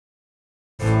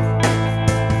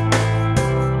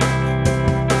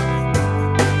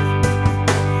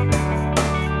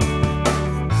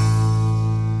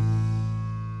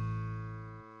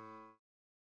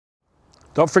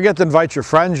Don't forget to invite your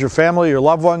friends, your family, your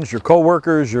loved ones, your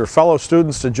co-workers, your fellow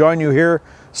students to join you here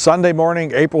Sunday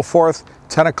morning, April 4th,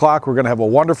 10 o'clock. We're going to have a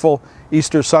wonderful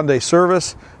Easter Sunday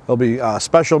service. There'll be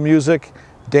special music,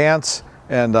 dance,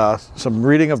 and some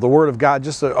reading of the Word of God.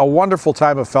 Just a wonderful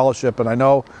time of fellowship, and I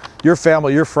know your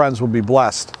family, your friends will be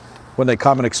blessed when they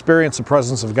come and experience the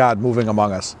presence of God moving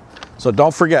among us. So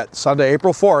don't forget, Sunday,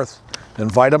 April 4th,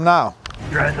 invite them now.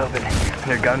 Your eyes open and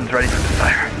your guns ready for the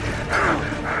fire.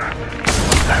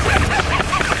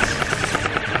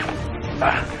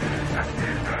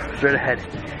 Straight ahead.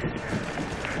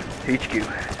 HQ.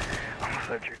 Almost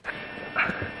there, troops.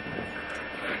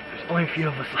 There's only a few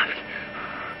of us left.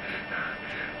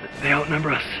 They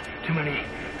outnumber us. Too many.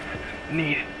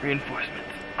 Need reinforcements.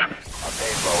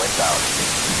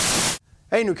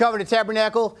 Hey, New Covenant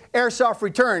Tabernacle, Airsoft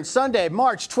returns Sunday,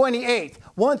 March 28th,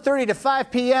 1:30 to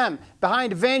 5 p.m.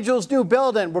 behind Evangel's new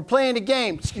building. We're playing a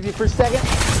game. Excuse me for a second.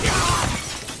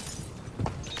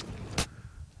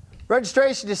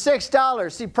 Registration is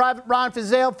 $6. See Private Ron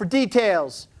Fazale for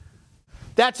details.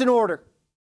 That's an order.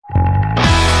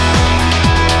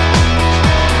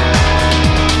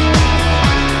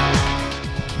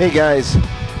 Hey guys,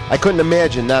 I couldn't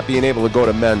imagine not being able to go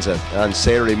to men's on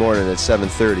Saturday morning at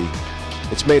 7:30.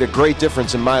 It's made a great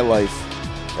difference in my life,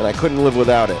 and I couldn't live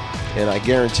without it, and I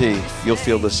guarantee you'll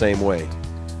feel the same way.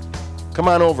 Come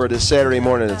on over this Saturday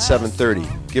morning at 7:30.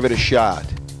 Give it a shot.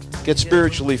 Get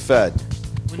spiritually fed.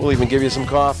 We'll even give you some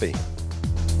coffee.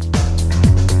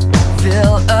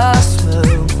 Feel us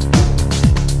move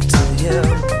to you.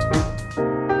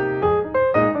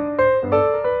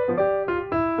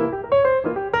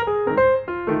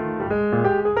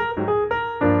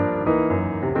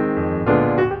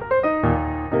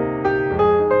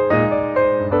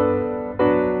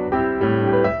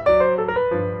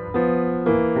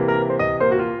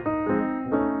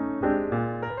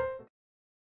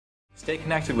 Stay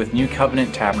connected with New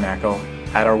Covenant Tabernacle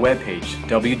at our webpage,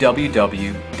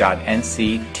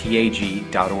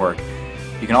 www.nctag.org.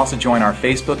 You can also join our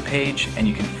Facebook page, and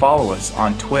you can follow us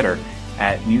on Twitter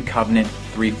at New Covenant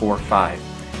 345.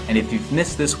 And if you've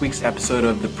missed this week's episode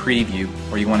of The Preview,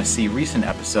 or you want to see recent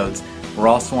episodes, we're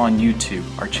also on YouTube.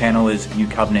 Our channel is New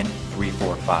Covenant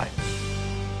 345.